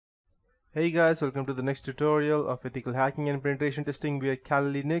Hey guys, welcome to the next tutorial of ethical hacking and penetration testing via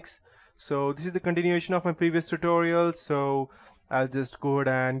Kali Linux. So this is the continuation of my previous tutorial. So I'll just go ahead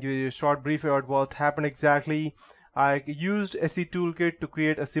and give you a short brief about what happened exactly. I used SE Toolkit to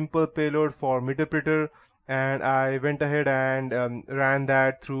create a simple payload for Meterpreter, and I went ahead and ran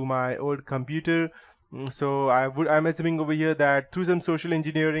that through my old computer. So I'm assuming over here that through some social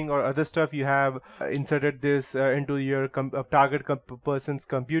engineering or other stuff you have inserted this into your target person's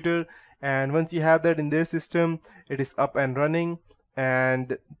computer, and once you have that in their system, it is up and running.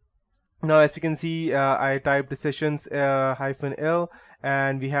 And now as you can see, I typed sessions -l,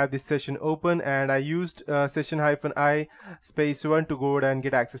 and we have this session open, and I used session -i space 1 to go ahead and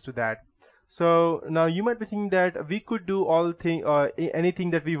get access to that. So now you might be thinking that we could do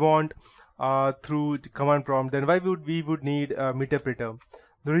anything that we want through the command prompt. Then why would we need a Meterpreter?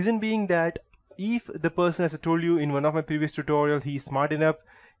 The reason being that if the person, as I told you in one of my previous tutorials, he is smart enough,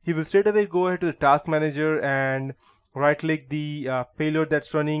 he will straight away go ahead to the task manager and right click the payload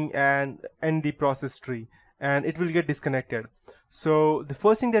that's running and end the process tree, and it will get disconnected. So the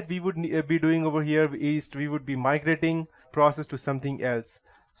first thing that we would be doing over here is we would be migrating process to something else.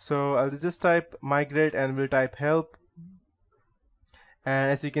 So I'll just type migrate and we'll type help, and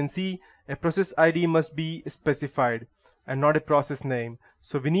as you can see, a process ID must be specified and not a process name.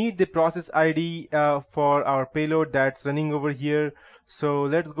 So we need the process ID for our payload that's running over here. So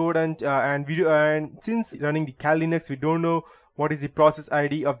let's go ahead and since running the Kali Linux, we don't know what is the process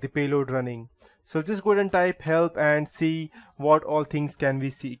ID of the payload running. So just go ahead and type help and see what all things can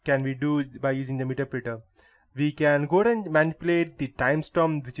we do by using the Meterpreter. We can go ahead and manipulate the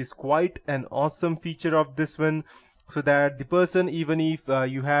timestamp, which is quite an awesome feature of this one, so that the person, even if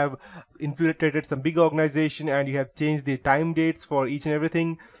you have infiltrated some big organization and you have changed the time dates for each and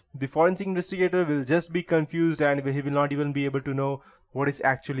everything, the forensic investigator will just be confused and he will not even be able to know what is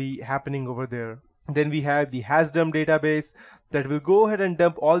actually happening over there. Then we have the hasdump database that will go ahead and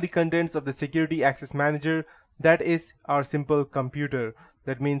dump all the contents of the security access manager. That is our simple computer.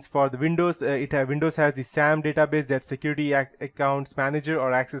 That means for the Windows, Windows has the SAM database, that security accounts manager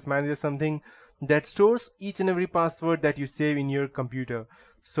or access manager, something that stores each and every password that you save in your computer.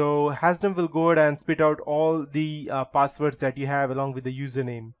 So hasdump will go ahead and spit out all the passwords that you have along with the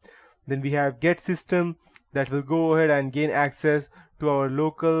username. Then we have get system that will go ahead and gain access to our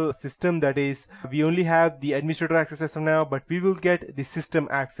local system. That is, we only have the administrator access as of now, but we will get the system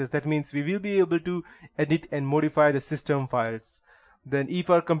access. That means we will be able to edit and modify the system files. Then if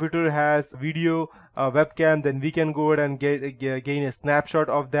our computer has video webcam, then we can go ahead and gain a snapshot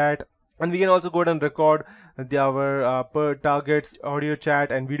of that. And we can also go ahead and record our per targets audio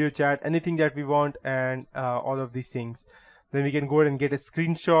chat and video chat, anything that we want, and all of these things. Then we can go ahead and get a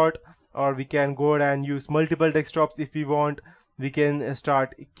screenshot, or we can go ahead and use multiple desktops if we want. We can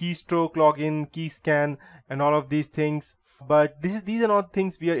start keystroke login, key scan, and all of these things. But these are not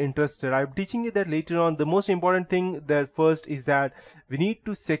things we are interested. I'm teaching you that later on. The most important thing that first is that we need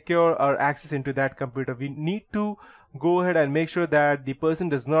to secure our access into that computer. We need to go ahead and make sure that the person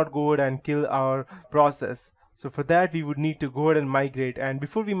does not go ahead and kill our process. So for that we would need to go ahead and migrate, and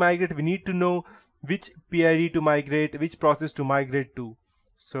before we migrate we need to know which PID to migrate, which process to migrate to.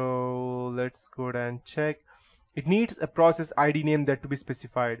 So let's go ahead and check. It needs a process ID name that to be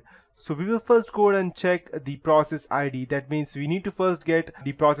specified. So we will first go ahead and check the process ID. That means we need to first get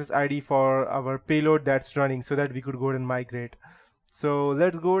the process ID for our payload that's running so that we could go ahead and migrate. So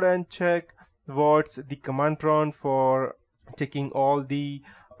let's go ahead and check what's the command prompt for checking all the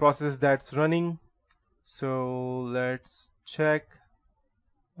process that's running. So let's check.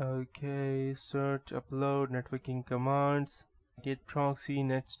 Okay, search, upload, networking commands, get proxy,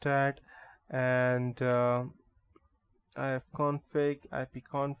 netstat, and ifconfig,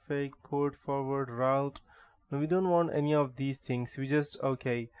 ipconfig, port forward, route. No, we don't want any of these things. We just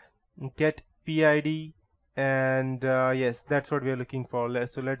get PID, and yes, that's what we are looking for.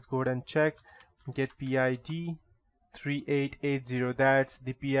 So let's go ahead and check. Get PID 3880. That's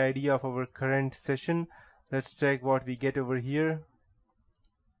the PID of our current session. Let's check what we get over here.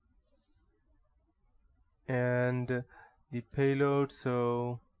 And the payload,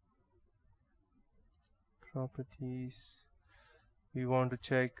 so properties, we want to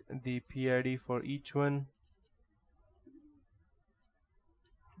check the PID for each one.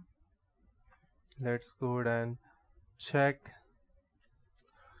 Let's go ahead and check.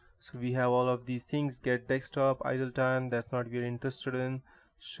 So we have all of these things. Get desktop, idle time, that's not we're interested in.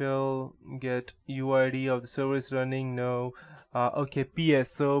 Shell, get UID of the service running, no. Okay,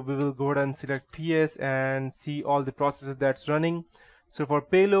 PS, so we will go ahead and select PS and see all the processes that's running. So for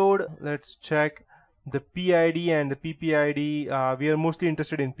payload, let's check the PID and the PPID, we are mostly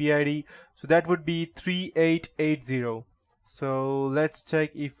interested in PID, so that would be 3880. So let's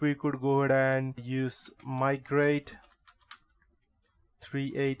check if we could go ahead and use migrate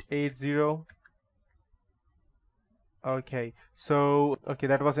 3880. Okay, so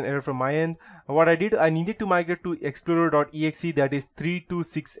that was an error from my end. What I did, I needed to migrate to explorer.exe, that is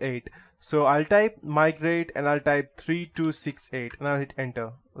 3268. So I'll type migrate and I'll type 3268 and I'll hit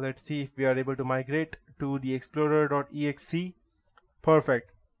enter. Let's see if we are able to migrate to the explorer.exe.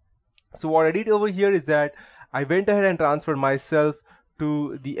 Perfect. So what I did over here is that I went ahead and transferred myself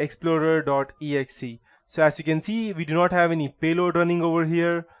to the explorer.exe. So as you can see, we do not have any payload running over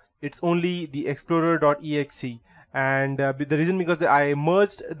here. It's only the explorer.exe. And the reason because I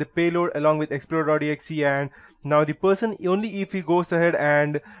merged the payload along with explorer.exe, and now the person, only if he goes ahead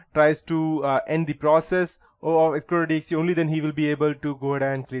and tries to end the process of explorer.exe, only then he will be able to go ahead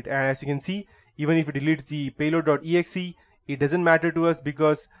and create. And as you can see, even if it deletes the payload.exe, it doesn't matter to us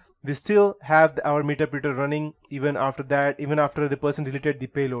because we still have our meterpreter running even after that, even after the person deleted the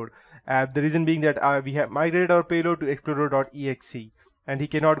payload. The reason being that we have migrated our payload to explorer.exe, and he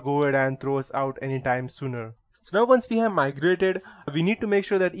cannot go ahead and throw us out anytime sooner. So now once we have migrated, we need to make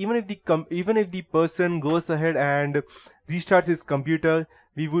sure that even if the person goes ahead and restarts his computer,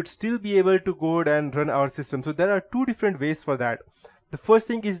 we would still be able to go ahead and run our system. So there are two different ways for that. The first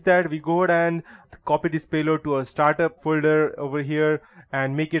thing is that we go ahead and copy this payload to a startup folder over here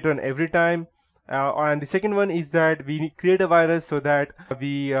and make it run every time. And the second one is that we create a virus so that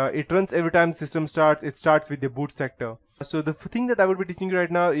it runs every time the system starts. It starts with the boot sector. So the thing that I will be teaching you right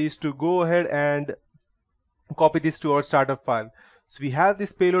now is to go ahead and copy this to our startup file. So we have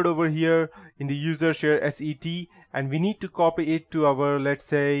this payload over here in the user share set, and we need to copy it to our, let's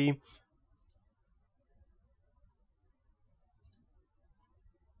say,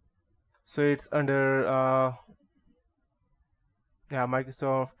 so it's under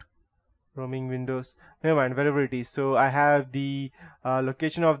Microsoft roaming Windows, never mind, wherever it is. So I have the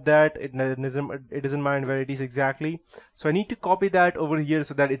location of that. It doesn't mind where it is exactly. So I need to copy that over here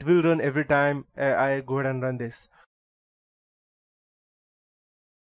so that it will run every time I go ahead and run this.